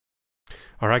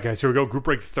All right, guys, here we go. Group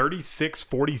break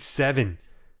 3647.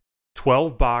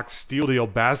 12 box steel deal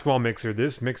basketball mixer.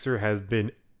 This mixer has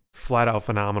been flat out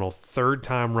phenomenal. Third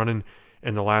time running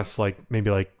in the last maybe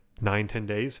 9-10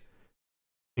 days.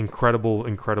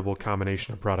 Incredible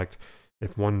combination of product.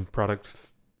 If one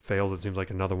product fails, it seems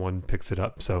like another one picks it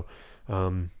up. So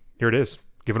here it is,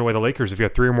 giving away the Lakers. If you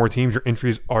have 3 or more teams, your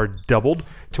entries are doubled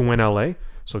to win LA.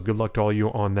 So good luck to all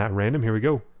you on that random. Here we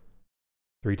go.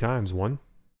 3 times. 1,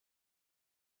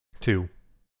 2,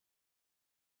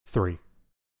 3.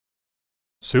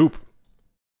 Soup.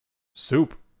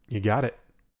 You got it.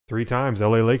 3 times.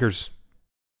 LA Lakers.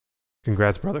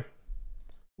 Congrats, brother.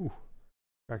 Ooh,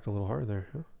 cracked a little hard there,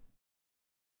 huh?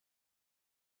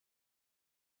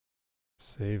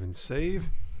 Save and save.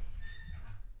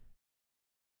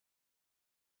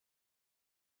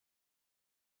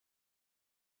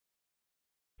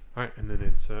 All right, and then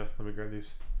it's let me grab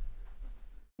these.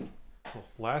 Well,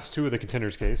 last 2 of the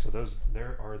Contenders case. So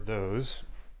there are those.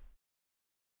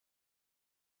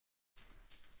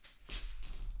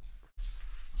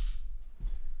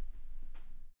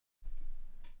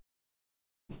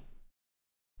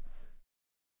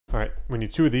 All right, we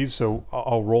need 2 of these, so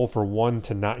I'll roll for 1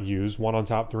 to not use. 1 on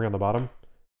top, 3 on the bottom.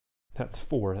 That's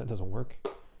 4. That doesn't work.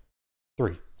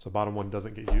 3. So bottom 1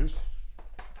 doesn't get used.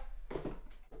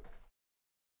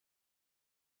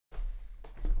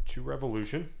 2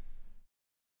 Revolution.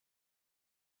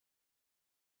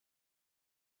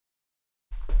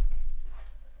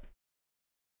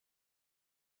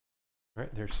 All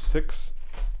right, there's 6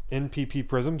 NPP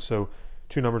Prizm, so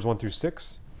 2 numbers 1 through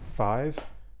 6. 5,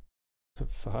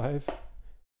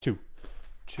 2,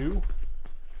 2,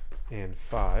 and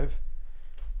 5.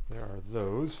 There are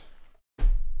those.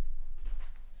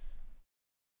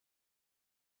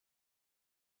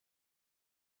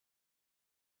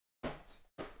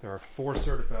 There are 4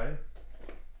 certified.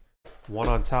 1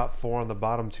 on top, 4 on the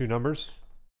bottom, 2 numbers.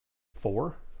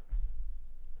 4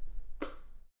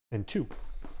 and 2.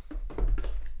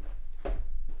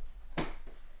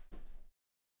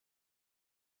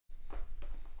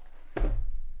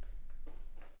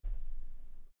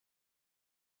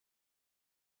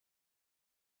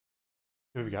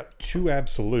 We've got 2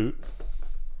 absolute.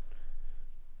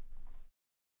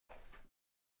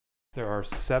 There are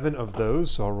 7 of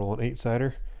those, so I'll roll an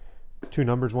 8-sider. 2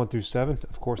 numbers 1 through 7.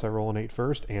 Of course, I roll an 8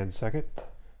 first and second.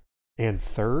 And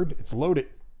third, it's loaded.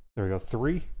 There we go,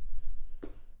 3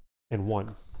 and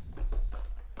 1.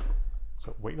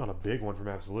 So waiting on a big one from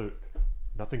absolute.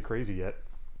 Nothing crazy yet.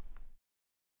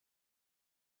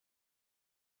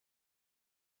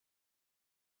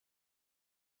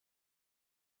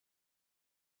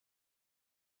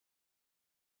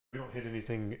 We don't hit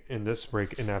anything in this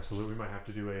break in absolute. We might have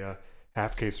to do a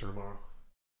half caser tomorrow.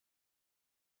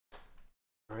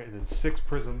 All right, and then 6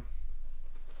 Prizm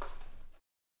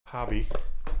hobby.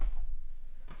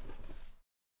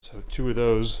 So 2 of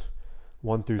those,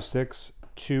 1 through 6,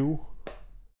 2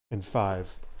 and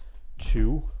 5.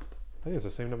 2. I think it's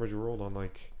the same numbers you rolled on,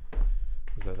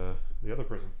 is that the other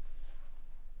Prizm?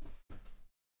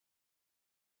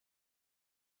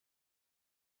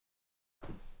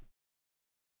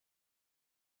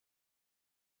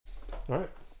 All right.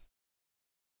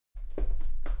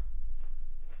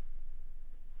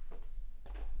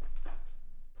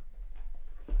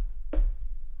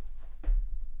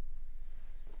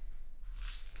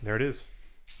 There it is.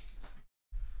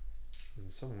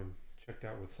 And someone checked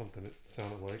out with something it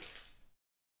sounded like.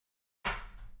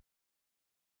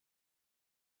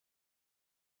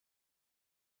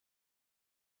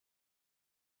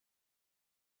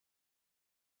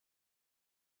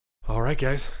 All right,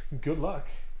 guys. Good luck.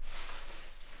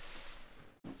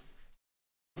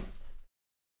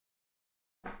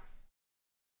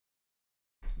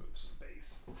 Let's move some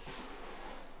base.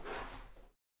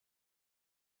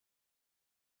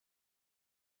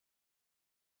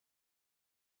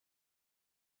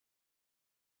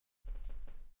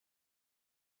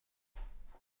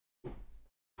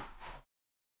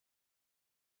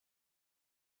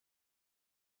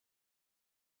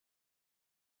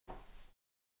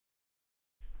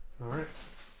 All right.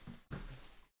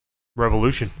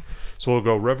 Revolution. So we'll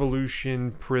go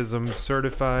Revolution, Prizm,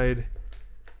 certified.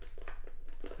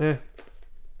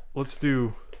 Let's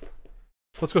go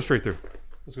straight through.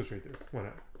 Let's go straight through. Why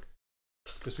not?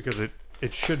 Just because it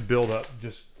should build up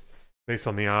just based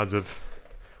on the odds of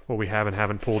what we have and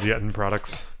haven't pulled yet in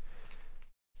products.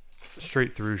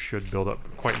 Straight through should build up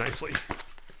quite nicely.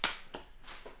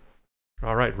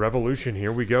 All right, Revolution,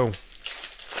 here we go.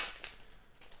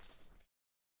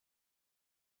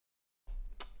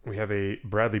 We have a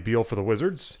Bradley Beal for the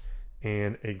Wizards,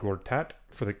 And a Gortat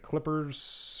for the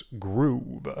Clippers.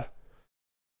 Groove.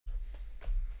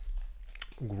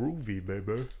 Groovy,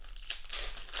 baby.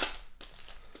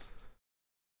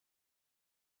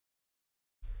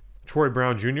 Troy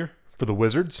Brown Jr. for the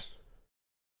Wizards.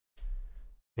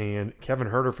 And Kevin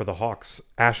Huerter for the Hawks.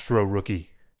 Astro rookie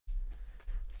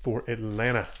for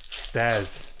Atlanta.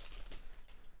 Staz.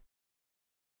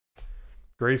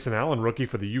 Grayson Allen rookie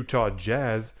for the Utah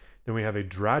Jazz. Then we have a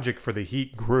Dragic for the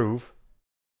Heat. Groove.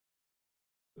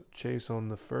 Chase on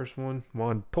the first one.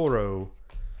 Juan Toro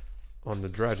on the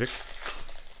Dragic.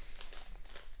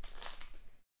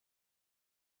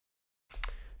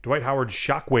 Dwight Howard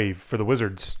Shockwave for the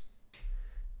Wizards.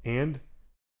 And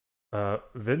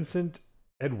Vincent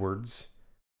Edwards.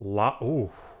 Lava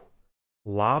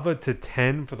to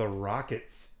 10 for the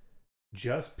Rockets.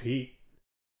 Just Pete.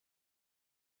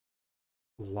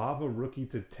 Lava rookie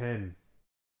to 10.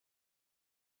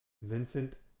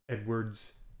 Vincent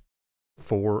Edwards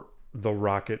for the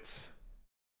Rockets.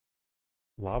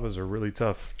 Lavas are really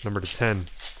tough. Number to 10.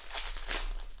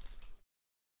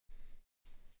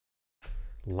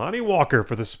 Lonnie Walker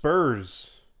for the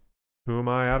Spurs. Who am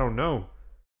I? I don't know.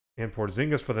 And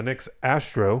Porzingis for the Knicks.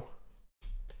 Astro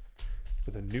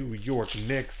for the New York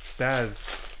Knicks.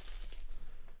 Staz.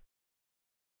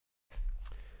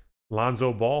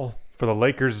 Lonzo Ball for the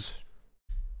Lakers.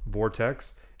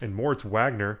 Vortex. And Moritz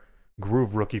Wagner.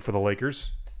 Groove rookie for the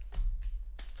Lakers.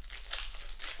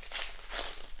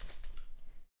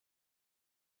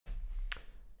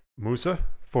 Musa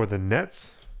for the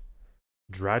Nets.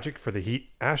 Dragic for the Heat.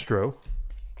 Astro.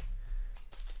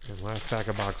 And last pack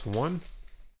of box 1.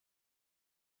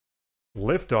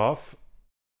 Liftoff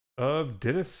of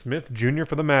Dennis Smith Jr.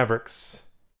 for the Mavericks.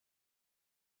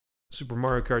 Super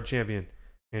Mario Kart champion.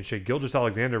 And Shai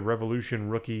Gilgeous-Alexander Revolution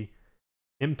rookie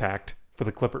Impact for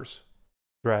the Clippers.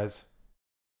 Draz.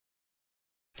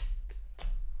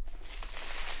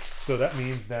 So that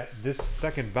means that this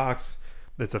second box,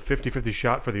 that's a 50-50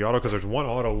 shot for the auto because there's one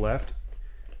auto left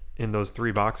in those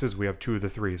 3 boxes. We have 2 of the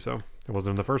 3, so it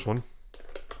wasn't in the first one.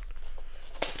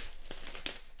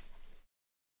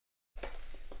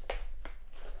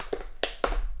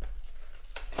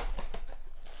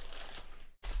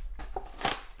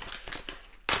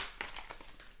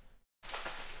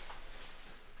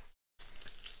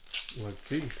 Let's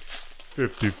see.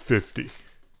 50-50.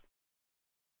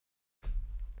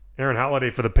 Aaron Holiday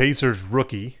for the Pacers,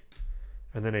 rookie.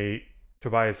 And then a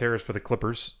Tobias Harris for the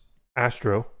Clippers.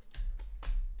 Astro.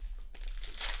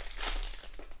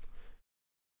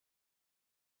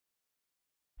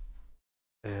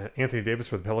 Anthony Davis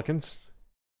for the Pelicans.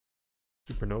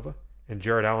 Supernova. And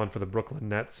Jared Allen for the Brooklyn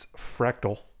Nets.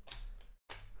 Fractal.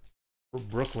 For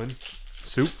Brooklyn.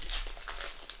 Soup.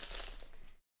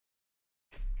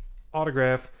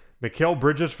 Autograph. Mikal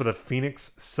Bridges for the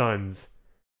Phoenix Suns.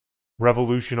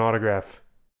 Revolution autograph.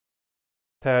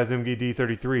 Taz MGD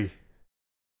 33.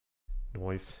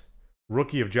 Nice.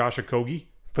 Rookie of Josh Okogie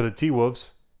for the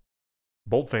T-Wolves.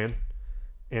 Bolt fan.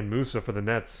 And Musa for the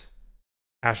Nets.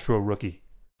 Astro rookie.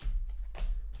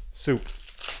 Soup.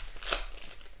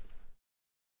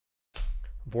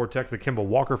 Vortex of Kemba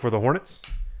Walker for the Hornets.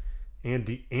 And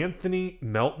DeAnthony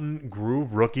Melton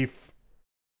Groove rookie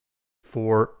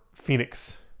for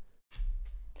Phoenix.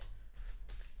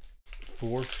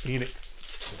 For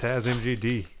Phoenix. Taz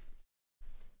MGD.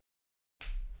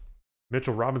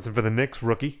 Mitchell Robinson for the Knicks,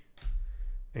 rookie.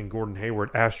 And Gordon Hayward,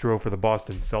 Astro for the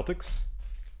Boston Celtics.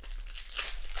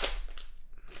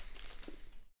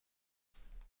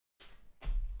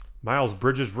 Miles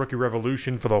Bridges, rookie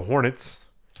Revolution for the Hornets.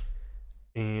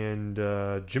 And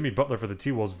Jimmy Butler for the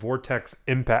T-Wolves, Vortex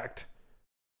Impact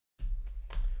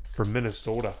for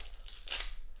Minnesota.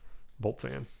 Bolt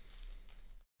fan.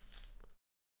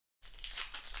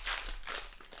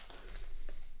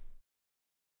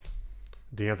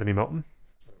 DeAnthony Melton,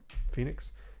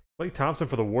 Phoenix. Klay Thompson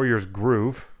for the Warriors,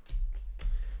 Groove.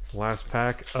 Last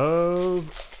pack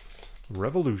of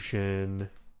Revolution.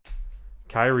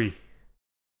 Kyrie.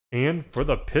 And for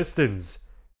the Pistons,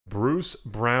 Bruce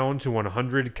Brown to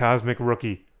 100 Cosmic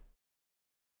Rookie.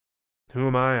 Who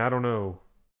am I? I don't know.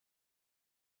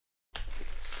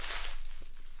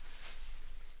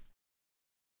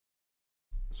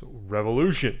 So,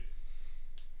 Revolution.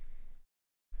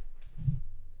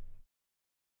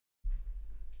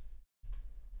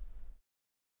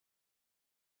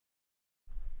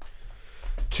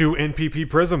 Two NPP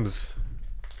Prizms.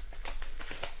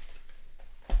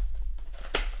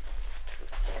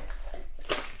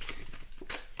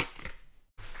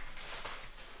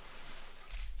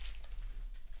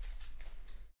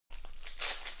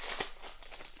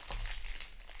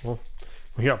 Well,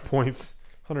 we got points.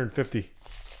 150.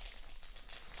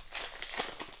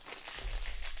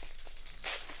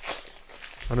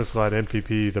 I'm just glad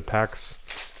NPP, the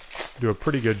packs, do a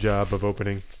pretty good job of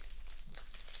opening.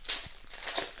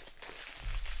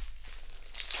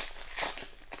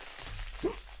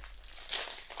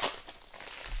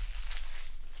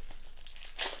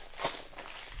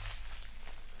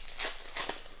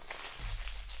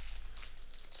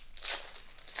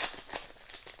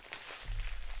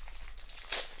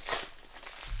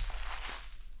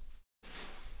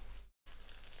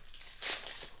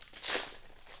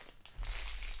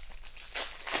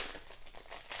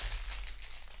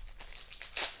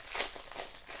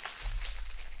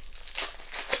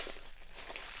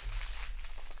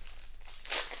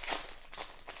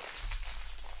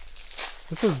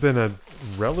 This has been a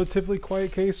relatively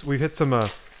quiet case. We've hit some,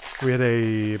 we had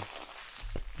a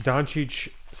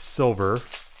Doncic silver,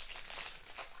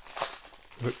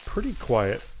 but pretty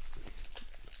quiet.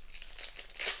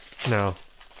 Now,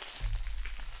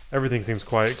 everything seems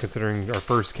quiet considering our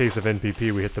first case of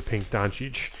NPP, we hit the pink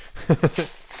Doncic.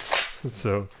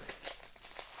 So,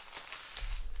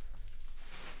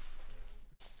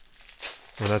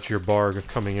 well, that's your bar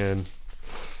coming in.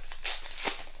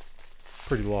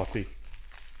 Pretty lofty.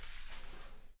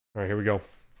 All right, here we go.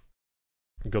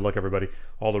 Good luck, everybody.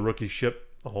 All the rookies ship,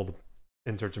 all the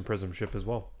inserts and Prizm ship as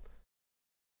well.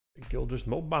 Gilgeous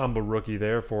Mo Bamba rookie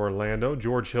there for Orlando.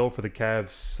 George Hill for the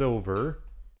Cavs silver.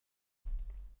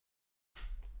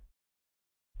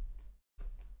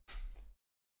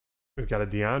 We've got a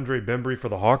DeAndre Bembry for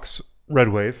the Hawks red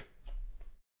wave.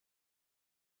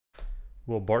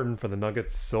 Will Barton for the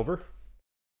Nuggets silver.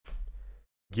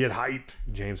 Get hyped,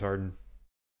 James Harden.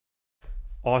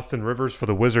 Austin Rivers for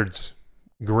the Wizards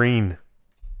green.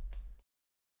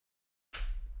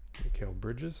 Mikal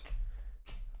Bridges.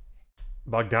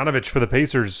 Bogdanovich for the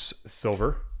Pacers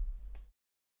silver.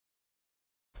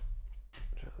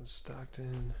 John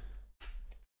Stockton.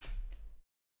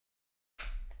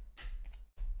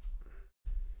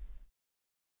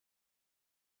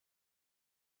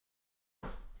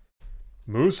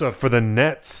 Musa for the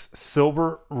Nets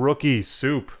silver rookie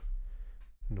soup.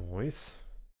 Nice.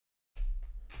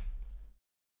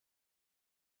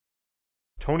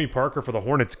 Tony Parker for the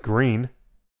Hornets green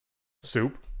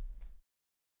soup.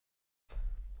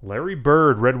 Larry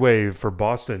Bird red wave for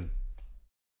Boston.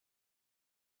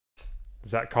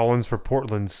 Zach Collins for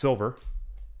Portland silver.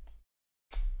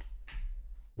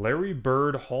 Larry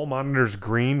Bird Hall Monitors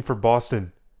green for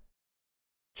Boston.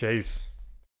 Chase.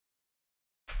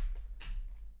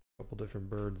 Couple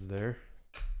different birds there.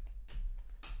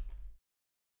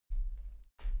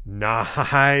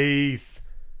 Nice.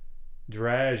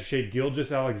 Draj, Shea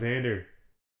Gilgeous Alexander.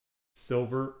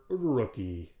 Silver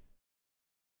rookie.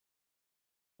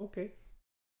 Okay.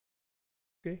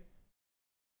 Okay.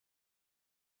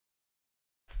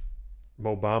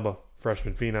 Mo Bamba,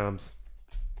 freshman phenoms.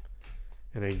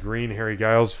 And a green Harry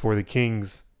Giles for the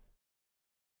Kings.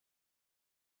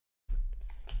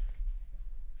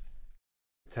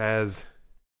 Taz.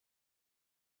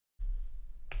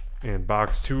 And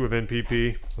box 2 of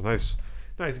NPP. So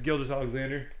nice Gilgeous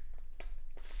Alexander.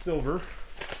 Silver.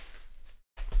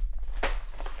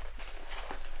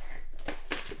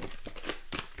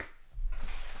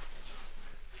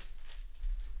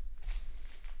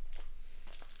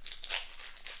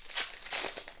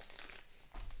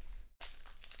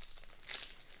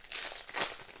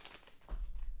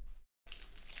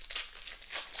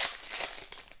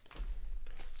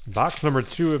 Box number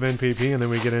 2 of NPP, and then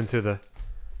we get into the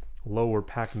lower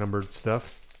pack numbered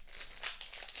stuff.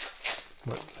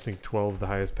 What, I think 12 is the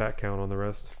highest pack count on the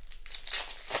rest.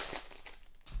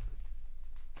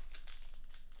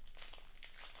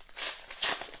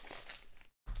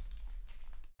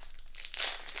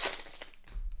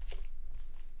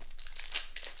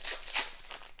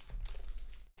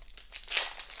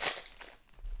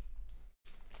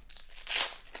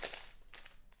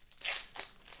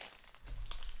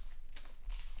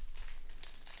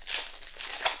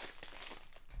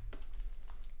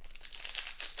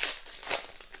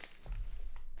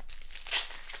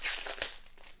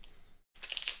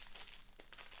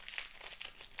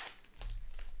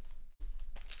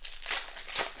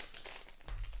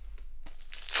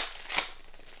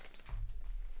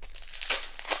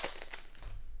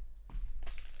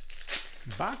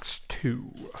 Box 2.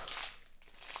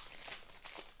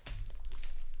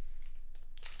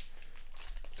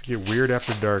 Let's get weird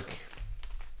after dark.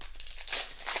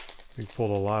 We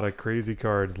pulled a lot of crazy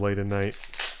cards late at night.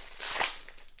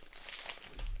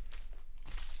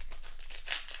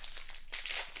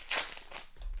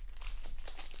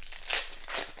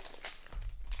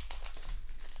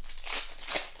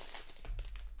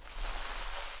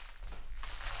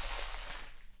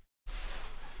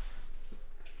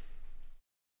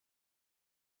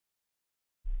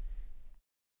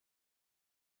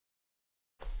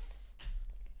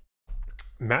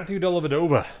 Matthew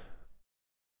Dellavedova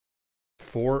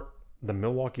for the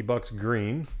Milwaukee Bucks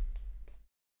green.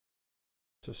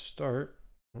 To start,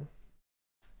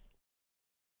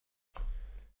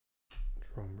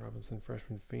 Jerome Robinson,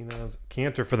 freshman phenoms.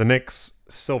 Cantor for the Knicks,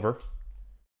 silver.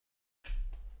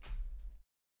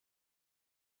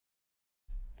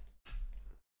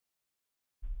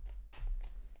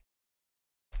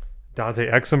 Dante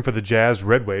Exum for the Jazz,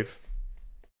 red wave.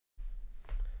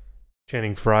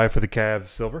 Channing Frye for the Cavs,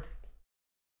 silver.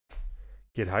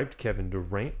 Get hyped, Kevin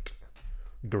Durant.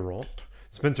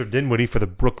 Spencer Dinwiddie for the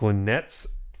Brooklyn Nets,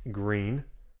 green.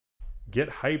 Get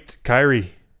hyped,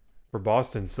 Kyrie for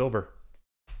Boston, silver.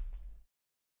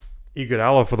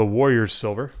 Iguodala for the Warriors,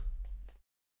 silver.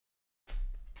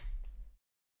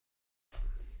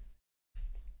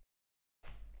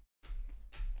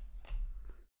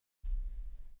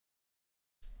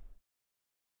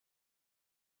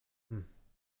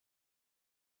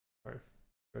 All right,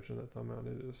 stretching that thumb out,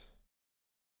 it is.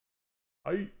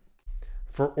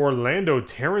 For Orlando,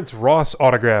 Terrence Ross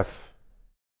autograph.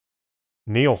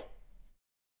 Neil.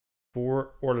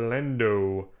 For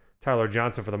Orlando, Tyler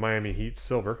Johnson for the Miami Heat,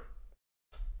 silver.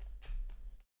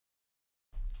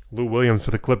 Lou Williams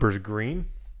for the Clippers, green.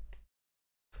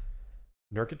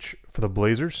 Nurkic for the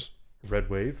Blazers, red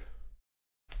wave.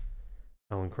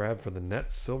 Alan Crabb for the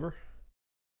Nets, silver.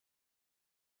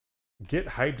 Get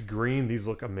hyped, green. These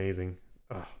look amazing.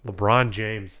 LeBron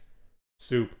James,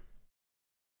 soup.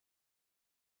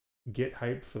 Get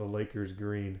hyped for the Lakers,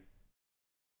 green.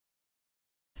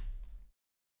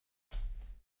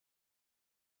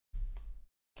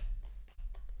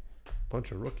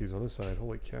 Bunch of rookies on this side.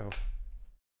 Holy cow.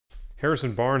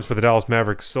 Harrison Barnes for the Dallas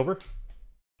Mavericks, silver.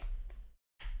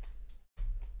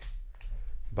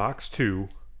 Box 2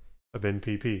 of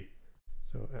NPP.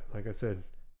 So, like I said,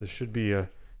 this should be a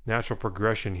natural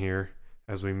progression here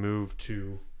as we move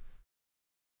to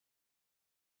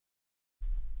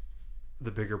the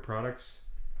bigger products.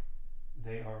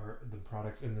 They are the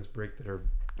products in this break that are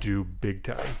due big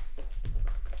time.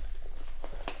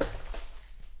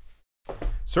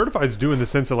 Certified's due in the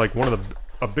sense that like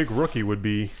a big rookie would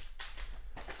be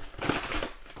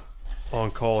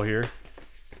on call here.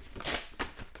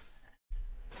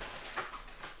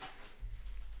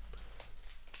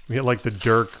 We get like the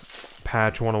Dirk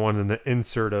patch 101 and the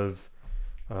insert of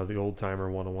the old timer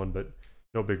 101, but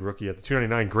no big rookie yet. The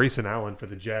 299 Grayson Allen for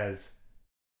the Jazz.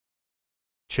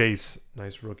 Chase,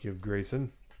 nice rookie of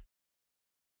Grayson.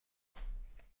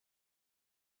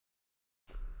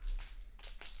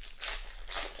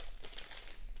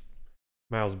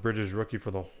 Miles Bridges, rookie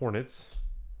for the Hornets.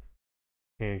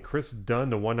 And Chris Dunn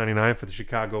to 199 for the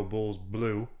Chicago Bulls,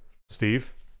 blue.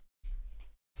 Steve.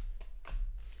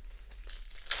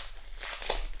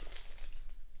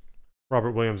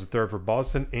 Robert Williams III for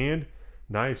Boston. And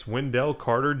nice Wendell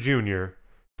Carter Jr.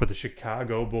 for the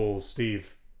Chicago Bulls,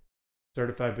 Steve.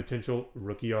 Certified potential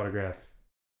rookie autograph.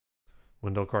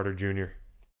 Wendell Carter Jr.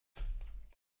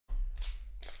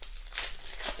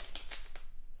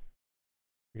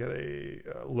 We got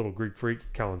a little Greek freak,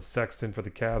 Colin Sexton for the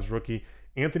Cavs, rookie.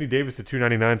 Anthony Davis to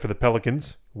 299 for the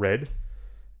Pelicans, red.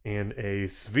 And a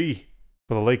Svi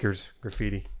for the Lakers,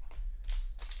 graffiti.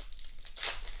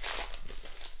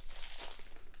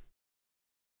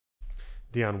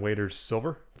 Deion Waiters,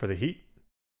 silver for the Heat.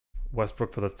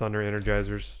 Westbrook for the Thunder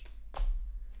Energizers.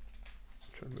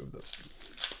 Try to move this.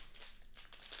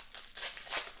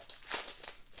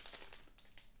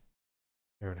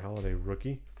 Aaron Holiday,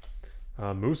 rookie.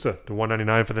 Musa to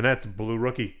 199 for the Nets, blue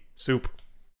rookie, soup.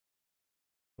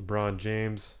 LeBron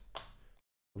James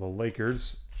for the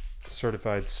Lakers,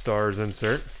 certified stars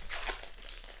insert.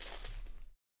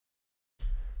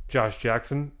 Josh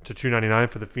Jackson to 299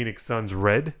 for the Phoenix Suns,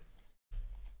 red.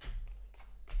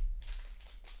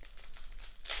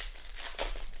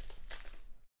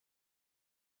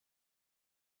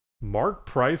 Mark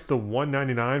Price to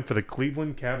 199 for the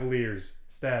Cleveland Cavaliers,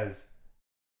 Staz.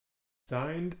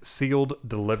 Signed, sealed,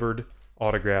 delivered,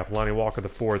 autograph. Lonnie Walker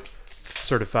IV,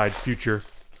 certified future.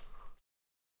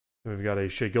 And we've got a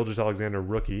Shai Gilgeous-Alexander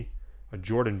rookie, a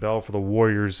Jordan Bell for the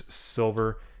Warriors,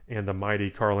 silver, and the mighty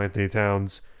Karl Anthony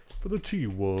Towns for the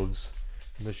T-Wolves.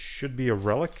 And this should be a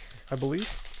relic, I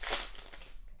believe.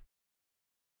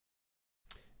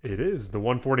 It is the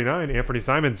 149, Anthony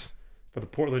Simons for the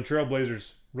Portland Trail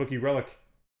Blazers, rookie relic.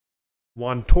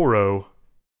 Juan Toro.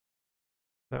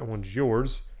 That one's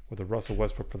yours. With a Russell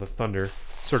Westbrook for the Thunder.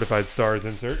 Certified stars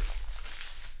insert.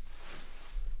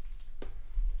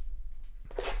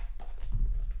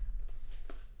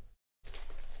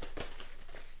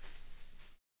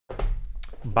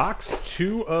 Box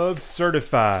 2 of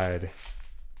certified.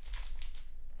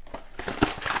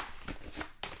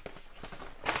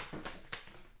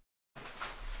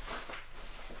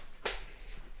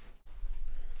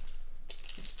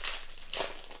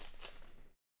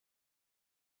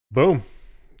 Boom.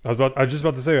 I was just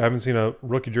about to say I haven't seen a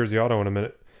rookie jersey auto in a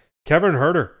minute. Kevin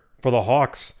Herter for the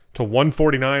Hawks to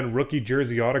 149 rookie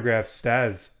jersey autograph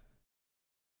Staz.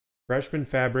 Freshman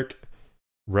fabric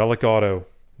relic auto.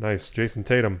 Nice. Jason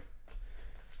Tatum.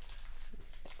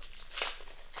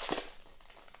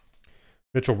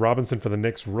 Mitchell Robinson for the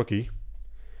Knicks rookie.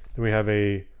 Then we have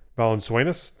a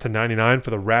Valanciunas to 99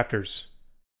 for the Raptors.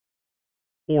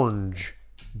 Orange.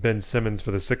 Ben Simmons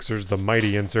for the Sixers, the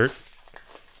mighty insert.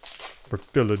 For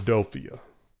Philadelphia.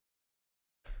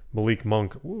 Malik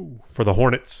Monk for the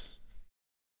Hornets.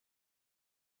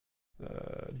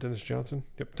 Dennis Johnson.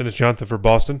 Yep, Dennis Johnson for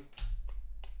Boston.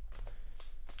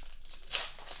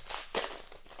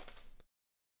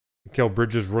 Mikal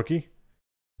Bridges rookie.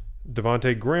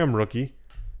 Devontae Graham rookie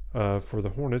for the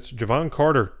Hornets. Javon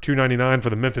Carter, $2.99 for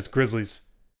the Memphis Grizzlies.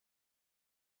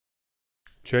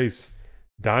 Chase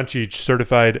Doncic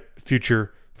certified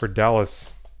future for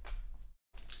Dallas.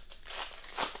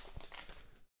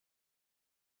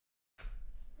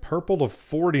 Purple to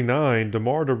 49,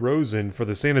 DeMar DeRozan for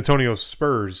the San Antonio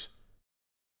Spurs.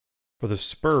 For the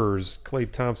Spurs, Klay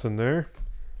Thompson there.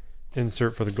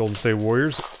 Insert for the Golden State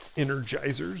Warriors.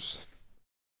 Energizers.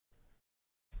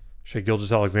 Shai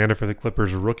Gilgeous-Alexander for the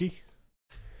Clippers rookie.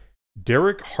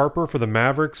 Derek Harper for the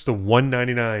Mavericks to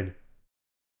 199.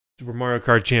 Super Mario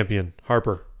Kart champion,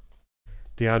 Harper.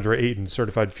 DeAndre Ayton,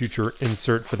 certified future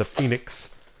insert for the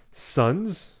Phoenix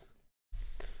Suns.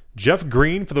 Jeff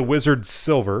Green for the Wizards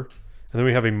silver. And then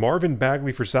we have a Marvin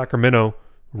Bagley for Sacramento,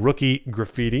 rookie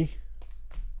graffiti.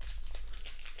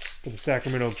 For the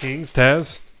Sacramento Kings,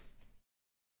 Taz.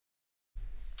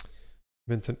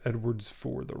 Vincent Edwards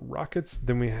for the Rockets.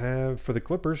 Then we have for the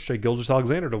Clippers, Shai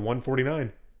Gilgeous-Alexander to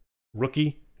 149.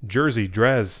 Rookie jersey,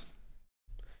 Drez.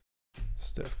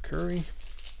 Steph Curry.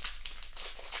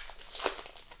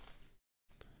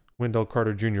 Wendell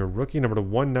Carter Jr. rookie, number to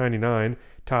 199.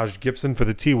 Taj Gibson for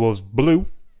the T-Wolves blue.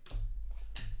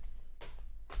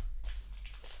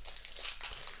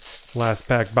 Last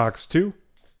pack, box 2.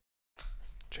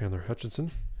 Chandler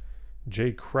Hutchinson.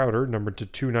 Jay Crowder, numbered to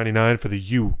 299 for the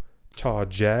Utah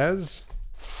Jazz.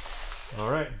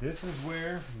 All right, this is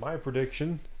where my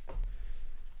prediction,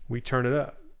 we turn it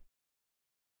up.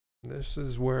 This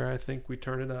is where I think we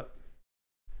turn it up.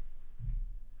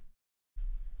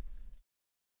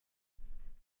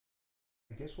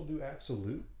 I guess we'll do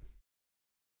Absolute.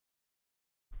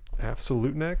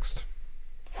 Absolute next.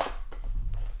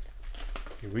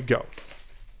 Here we go.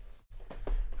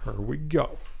 Here we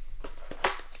go.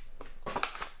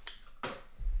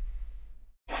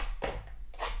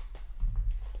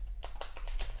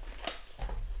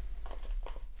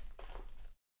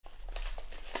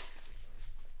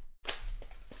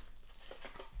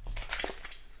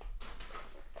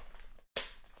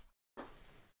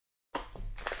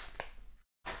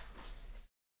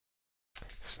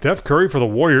 Steph Curry for the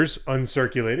Warriors,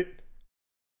 uncirculated.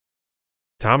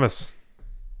 Thomas.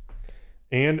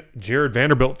 And Jared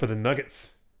Vanderbilt for the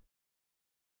Nuggets.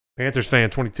 Panthers fan,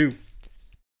 22.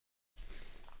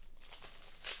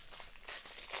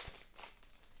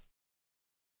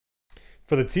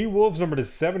 For the T-Wolves, number to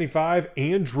 75,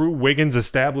 Andrew Wiggins,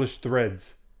 established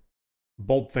threads.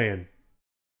 Bolt fan.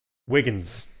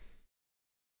 Wiggins.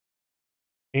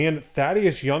 And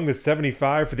Thaddeus Young to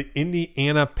 75 for the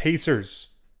Indiana Pacers.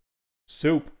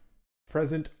 Soup.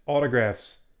 Present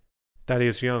autographs.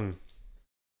 Thaddeus Young.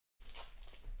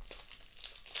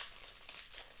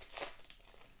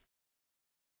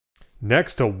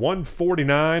 Next to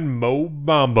 149, Mo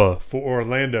Bamba for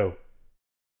Orlando.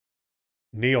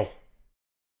 Neil.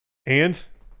 And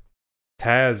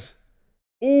Taz.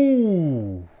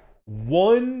 Ooh.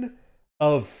 1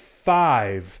 of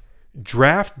 5.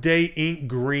 Draft Day Ink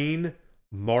Green,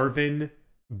 Marvin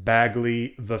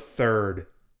Bagley III.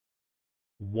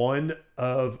 1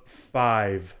 of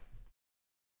 5.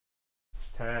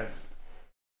 Taz.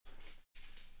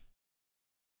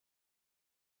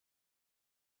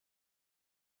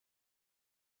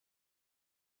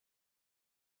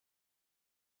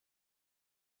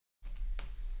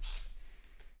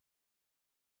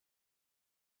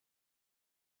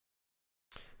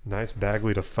 Nice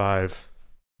Bagley to 5.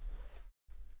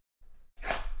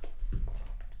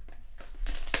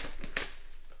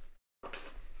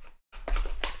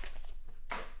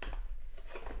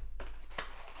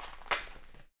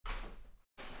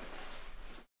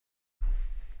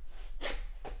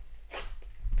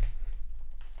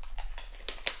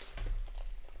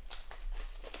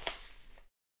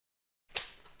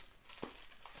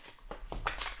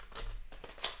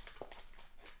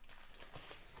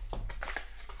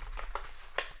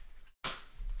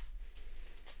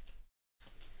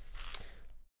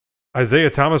 Isaiah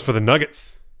Thomas for the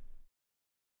Nuggets.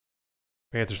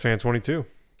 Panthers fan 22.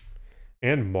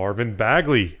 And Marvin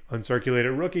Bagley,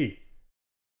 uncirculated rookie.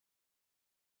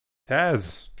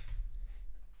 Taz.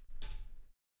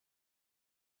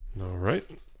 All right.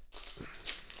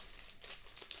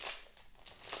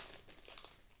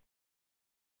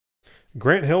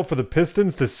 Grant Hill for the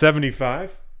Pistons to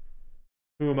 75.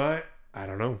 Who am I? I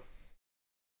don't know.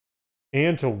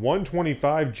 And to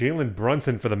 125, Jalen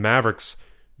Brunson for the Mavericks.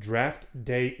 Draft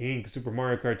Day Inc. Super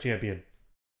Mario Kart champion.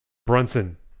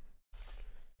 Brunson.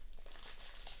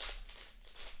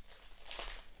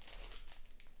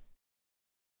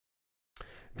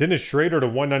 Dennis Schrader to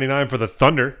 199 for the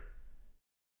Thunder.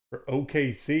 For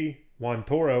OKC, Juan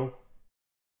Toro.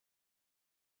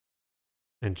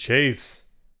 And Chase.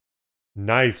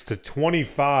 Nice to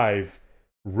 25.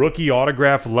 Rookie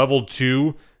autograph level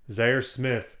 2, Zaire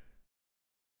Smith.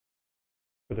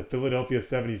 For the Philadelphia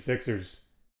 76ers.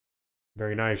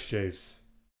 Very nice, Chase.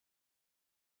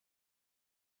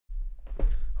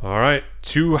 All right,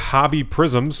 2 hobby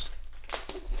Prizms.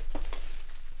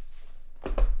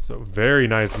 So very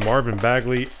nice. Marvin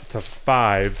Bagley to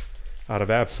 5 out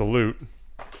of Absolute.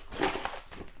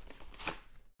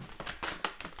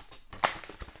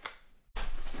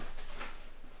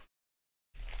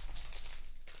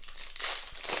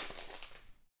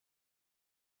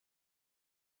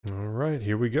 All right,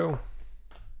 here we go.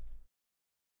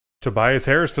 Tobias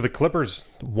Harris for the Clippers.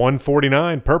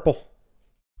 149, purple.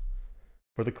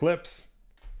 For the Clips.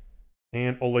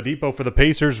 And Oladipo for the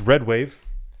Pacers, red wave.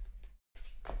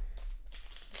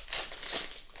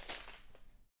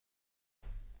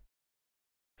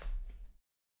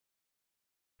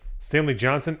 Stanley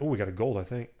Johnson. Oh, we got a gold, I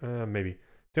think. Maybe.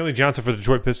 Stanley Johnson for the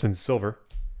Detroit Pistons, silver.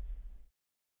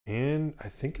 And I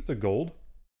think it's a gold.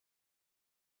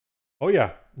 Oh,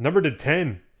 yeah. Number to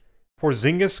 10.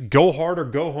 Porzingis, go hard or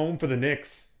go home for the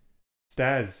Knicks.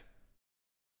 Staz.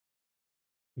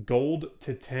 Gold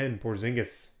to 10,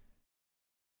 Porzingis.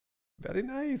 Very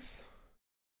nice.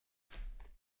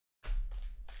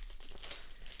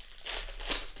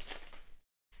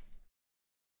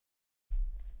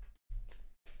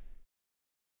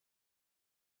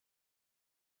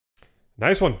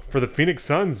 Nice one for the Phoenix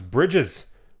Suns. Bridges.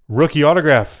 Rookie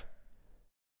autograph.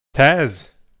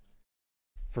 Taz.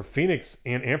 For Phoenix.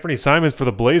 And Anthony Simons for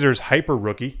the Blazers. Hyper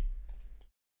rookie.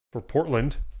 For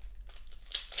Portland.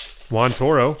 Juan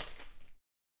Toro.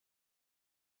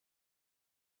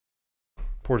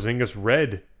 Porzingis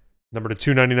red. Number to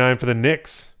 299 for the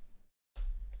Knicks.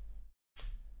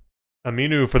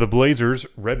 Aminu for the Blazers.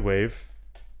 Red wave.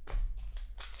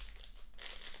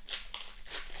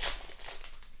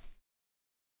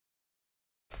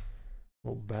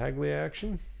 Little Bagley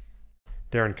action.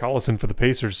 Darren Collison for the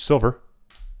Pacers, silver.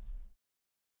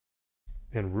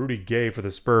 And Rudy Gay for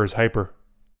the Spurs, hyper.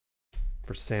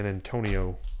 For San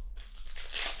Antonio.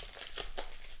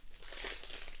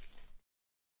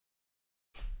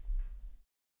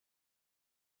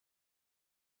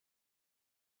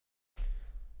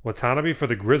 Watanabe for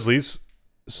the Grizzlies,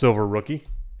 silver rookie.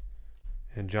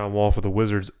 And John Wall for the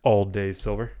Wizards, all day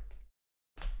silver.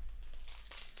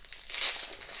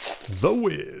 The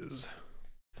Wiz.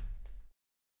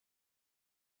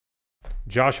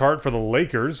 Josh Hart for the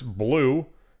Lakers, blue,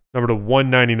 number to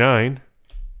 199.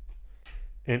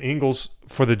 And Ingles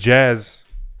for the Jazz,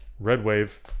 red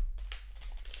wave.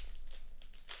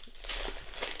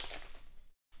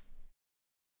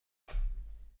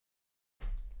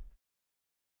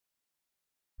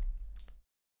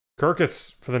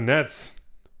 Kirkus for the Nets,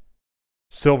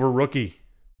 silver rookie.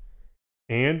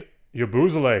 And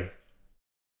Yabusele.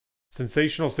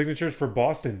 Sensational signatures for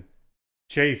Boston.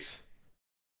 Chase.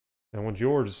 That one's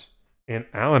yours. And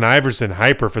Allen Iverson,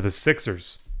 hyper for the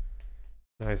Sixers.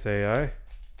 Nice AI.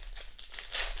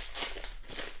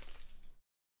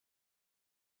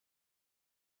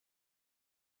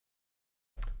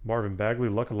 Marvin Bagley,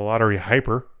 luck of the lottery,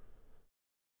 hyper.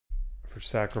 For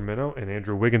Sacramento. And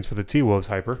Andrew Wiggins for the T-Wolves,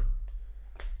 hyper.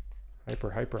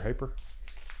 Hyper, hyper, hyper.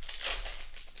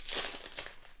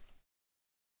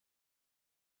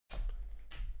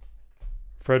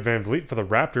 Fred VanVleet for the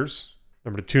Raptors,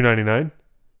 number to 299.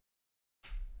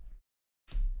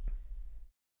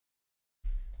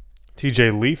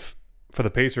 TJ Leaf for the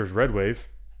Pacers, red wave.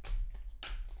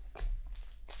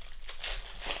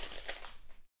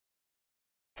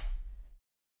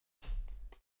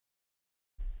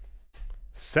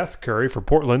 Seth Curry for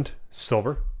Portland,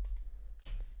 silver.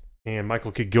 And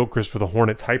Michael Kidd-Gilchrist for the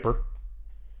Hornets, hyper.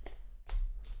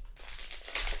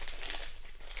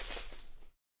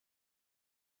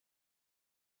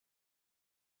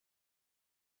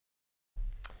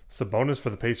 Sabonis for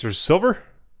the Pacers, silver.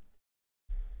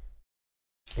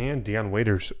 And Deion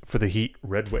Waiters for the Heat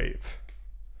Red Wave.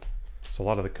 So a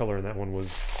lot of the color in that one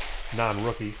was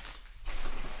non-rookie.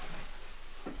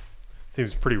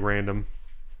 Seems pretty random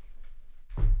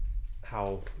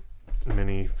how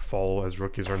many fall as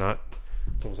rookies or not.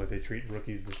 It's almost like they treat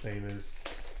rookies the same as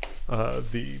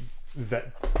the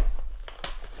vet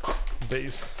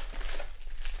base.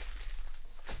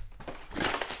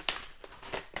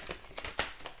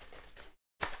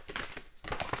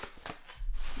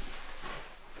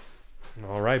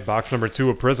 All right, box number 2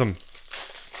 of Prizm.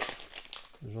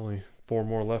 There's only 4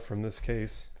 more left from this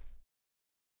case.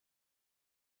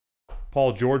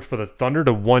 Paul George for the Thunder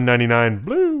to 199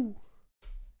 blue.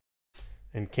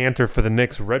 And Cantor for the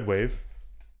Knicks Red Wave.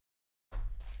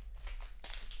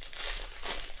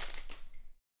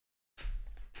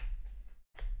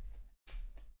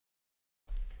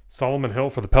 Solomon Hill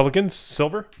for the Pelicans,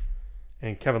 silver.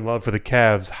 And Kevin Love for the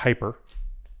Cavs, hyper.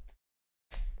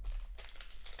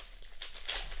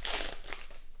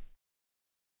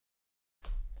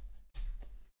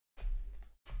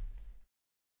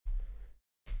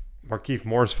 Markieff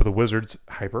Morris for the Wizards,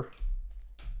 hyper.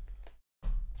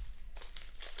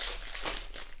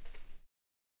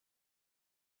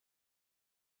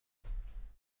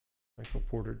 Michael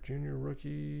Porter Jr.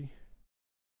 rookie.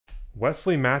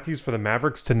 Wesley Matthews for the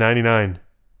Mavericks to 99.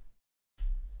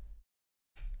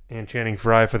 And Channing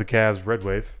Frye for the Cavs, red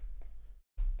wave.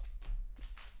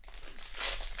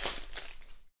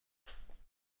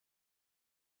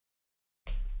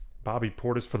 Bobby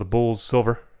Portis for the Bulls,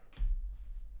 silver.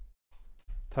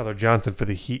 Tyler Johnson for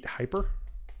the Heat, hyper.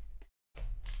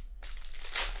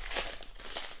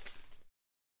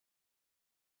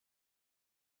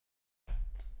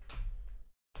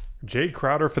 Jay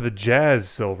Crowder for the Jazz,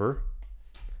 silver.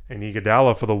 And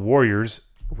Iguodala for the Warriors,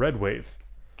 red wave.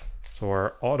 So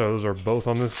our autos are both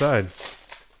on this side.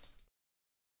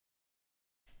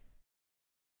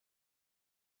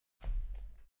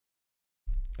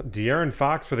 De'Aaron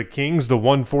Fox for the Kings, the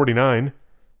 149.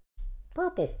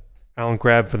 Purple. Alan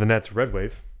Crabb for the Nets, red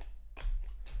wave.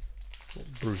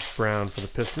 Bruce Brown for the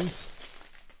Pistons.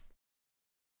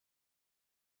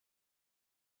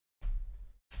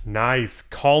 Nice.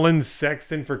 Colin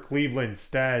Sexton for Cleveland,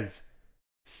 Staz,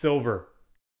 silver.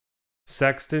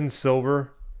 Sexton,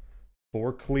 silver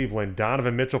for Cleveland.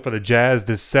 Donovan Mitchell for the Jazz,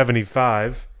 this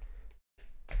 75.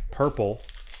 Purple.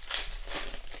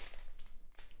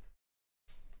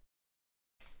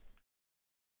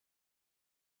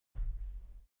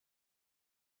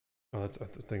 Oh, I was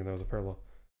thinking that was a parallel.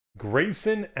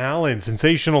 Grayson Allen,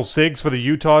 sensational SIGs for the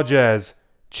Utah Jazz.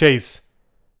 Chase.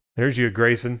 There's you,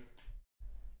 Grayson.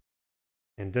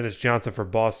 And Dennis Johnson for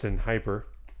Boston, hyper.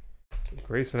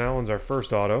 Grayson Allen's our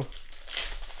first auto.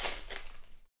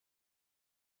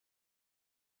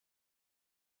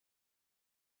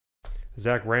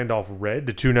 Zach Randolph, red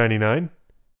to 299.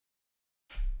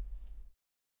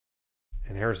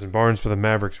 And Harrison Barnes for the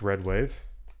Mavericks, red wave.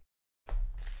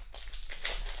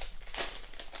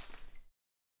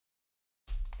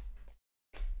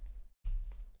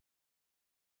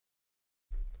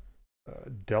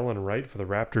 Delon Wright for the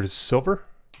Raptors, silver.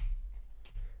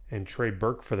 And Trey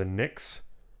Burke for the Knicks,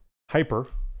 hyper.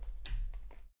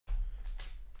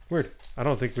 Weird. I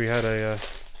don't think we had a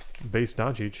base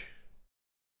Doncic.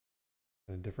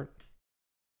 Different.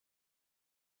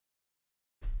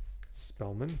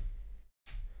 Spellman.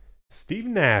 Steve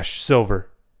Nash, silver.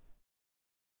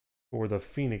 For the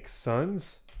Phoenix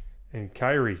Suns. And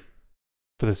Kyrie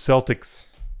for the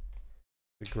Celtics.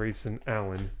 The Grayson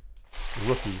Allen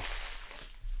rookie.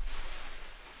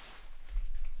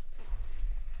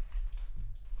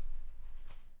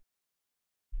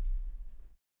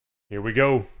 Here we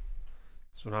go.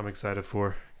 That's what I'm excited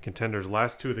for. Contenders,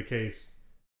 last two of the case.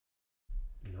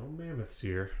 No mammoths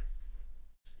here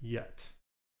yet.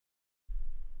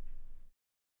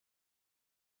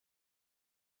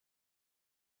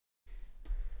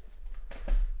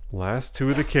 Last two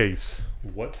of the case.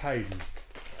 What's hiding?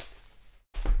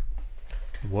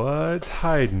 What's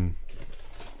hiding?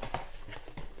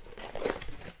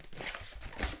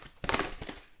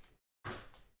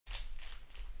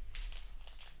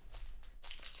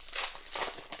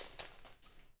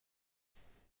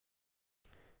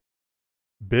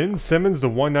 Ben Simmons, the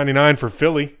 199 for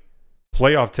Philly.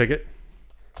 Playoff ticket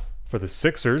for the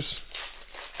Sixers.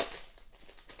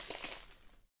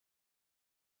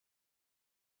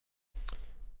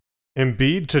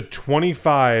 Embiid to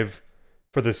 25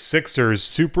 for the Sixers.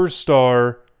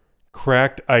 Superstar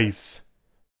cracked ice.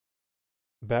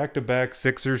 Back-to-back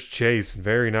Sixers chase.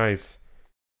 Very nice.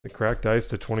 The cracked ice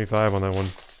to 25 on that one.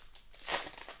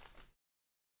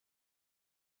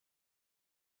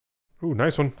 Ooh,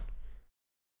 nice one.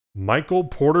 Michael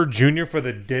Porter Jr. for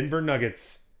the Denver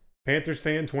Nuggets. Panthers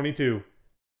fan, 22.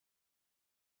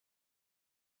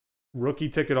 Rookie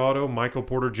ticket auto, Michael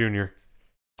Porter Jr.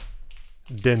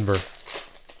 Denver.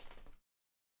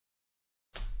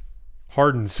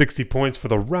 Harden, 60 points for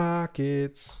the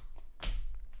Rockets.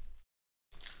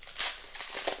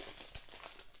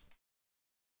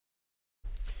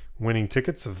 Winning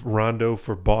tickets of Rondo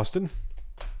for Boston.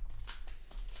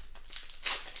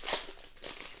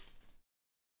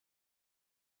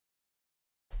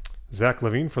 Zach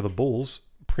LaVine for the Bulls.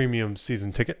 Premium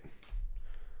season ticket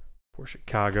for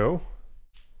Chicago.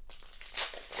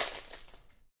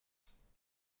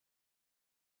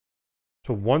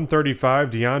 To 135,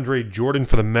 DeAndre Jordan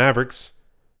for the Mavericks.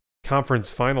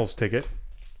 Conference Finals ticket.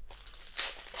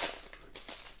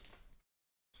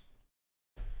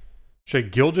 Shai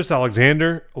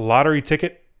Gilgeous-Alexander, lottery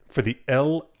ticket for the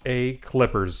LA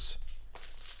Clippers.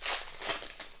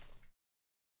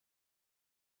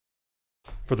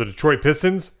 For the Detroit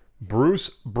Pistons, Bruce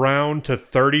Brown to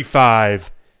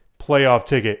 35. Playoff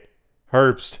ticket.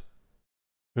 Herbst.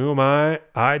 Who am I?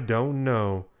 I don't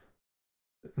know.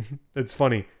 It's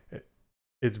funny.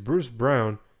 It's Bruce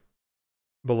Brown.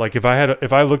 But like if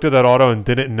I looked at that auto and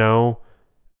didn't know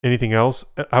anything else,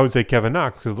 I would say Kevin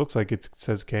Knox because it looks like it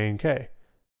says K and K.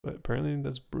 But apparently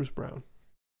that's Bruce Brown.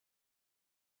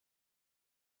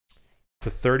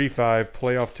 To 35,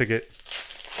 playoff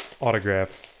ticket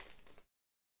autograph.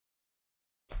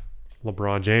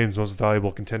 LeBron James, most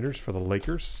valuable contenders for the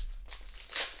Lakers.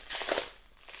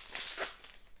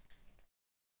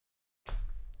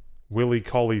 Willie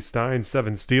Cauley-Stein,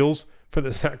 7 steals for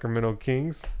the Sacramento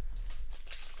Kings.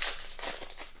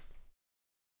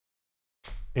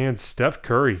 And Steph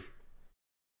Curry,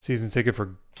 season ticket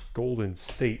for Golden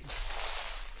State.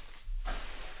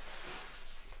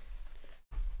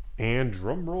 And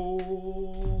drum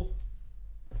roll.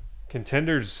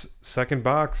 Contenders, second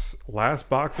box, last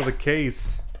box of the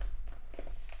case.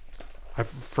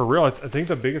 For real, I think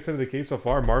the biggest hit of the case so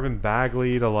far, Marvin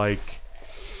Bagley to like,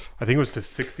 I think it was to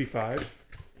 65.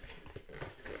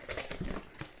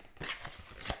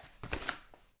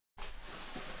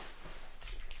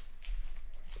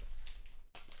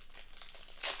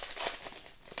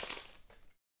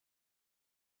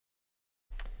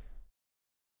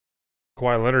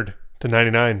 Kawhi Leonard to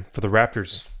 99 for the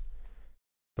Raptors.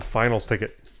 The finals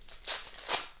ticket.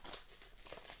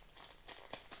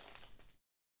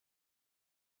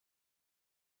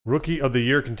 Rookie of the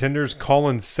Year contenders,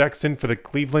 Colin Sexton for the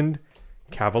Cleveland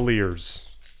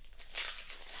Cavaliers.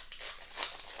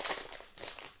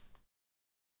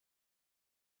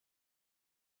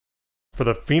 For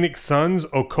the Phoenix Suns,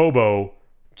 Okobo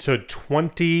to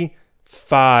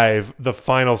 25, the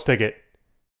finals ticket.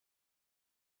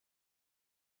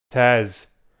 Taz,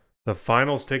 the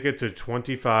finals ticket to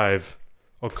 25.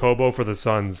 Okobo for the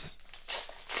Suns.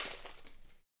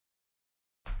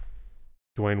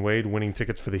 Dwayne Wade winning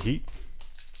tickets for the Heat.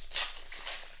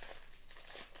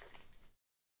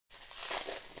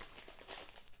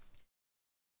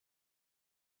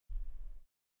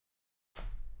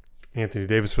 Anthony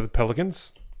Davis for the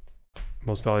Pelicans.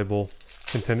 Most valuable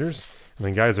contenders. And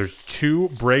then guys, there's 2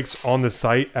 breaks on the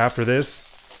site after this.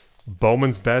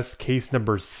 Bowman's Best, case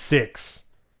number 6.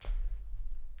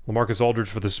 LaMarcus Aldridge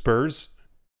for the Spurs.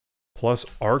 Plus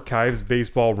Archives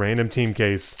Baseball random team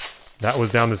case. That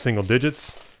was down to single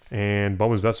digits. And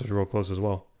Bowman's Best was real close as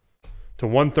well. To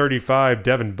 135,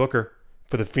 Devin Booker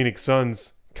for the Phoenix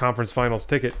Suns. Conference Finals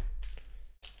ticket.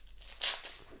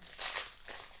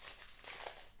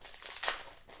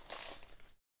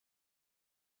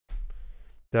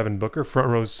 Devin Booker, front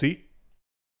row seat.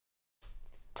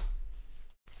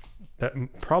 That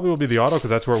probably will be the auto because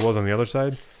that's where it was on the other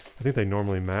side. I think they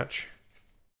normally match.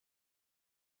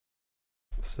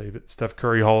 Save it. Steph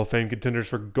Curry, Hall of Fame contenders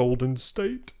for Golden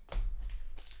State.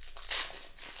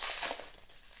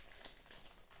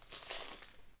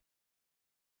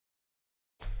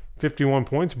 .51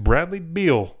 points. Bradley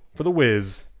Beal for the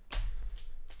Wiz.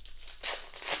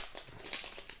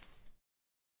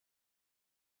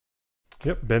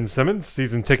 Yep, Ben Simmons,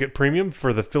 season ticket premium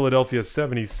for the Philadelphia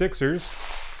 76ers.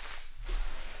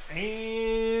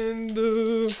 And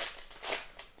I'm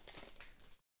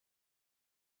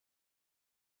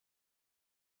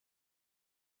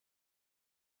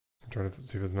trying to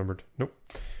see if it's numbered. Nope.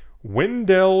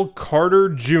 Wendell Carter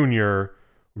Jr.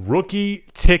 Rookie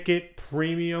ticket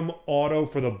premium auto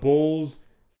for the Bulls.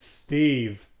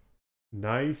 Steve.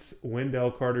 Nice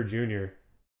Wendell Carter Jr.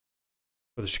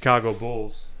 for the Chicago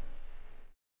Bulls.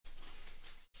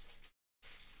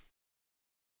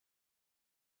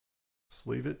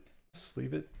 Sleeve it,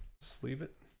 sleeve it, sleeve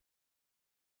it.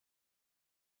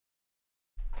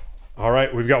 All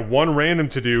right, we've got one random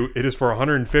to do. It is for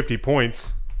 150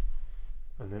 points.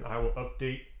 And then I will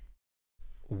update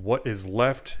what is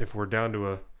left, if we're down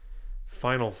to a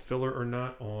final filler or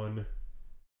not, on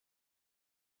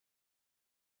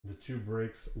the 2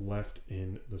 breaks left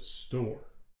in the store.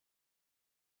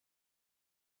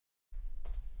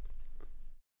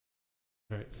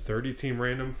 All right, 30 team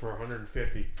random for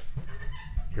 150.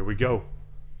 Here we go.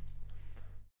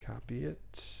 Copy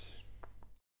it.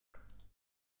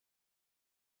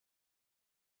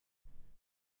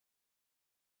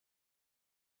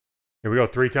 Here we go,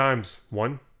 3 times.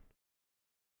 1,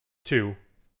 2,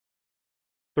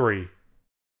 3.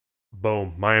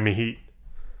 Boom. Miami Heat.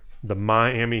 The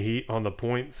Miami Heat on the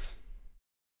points.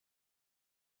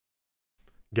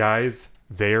 Guys,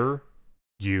 there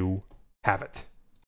you have it.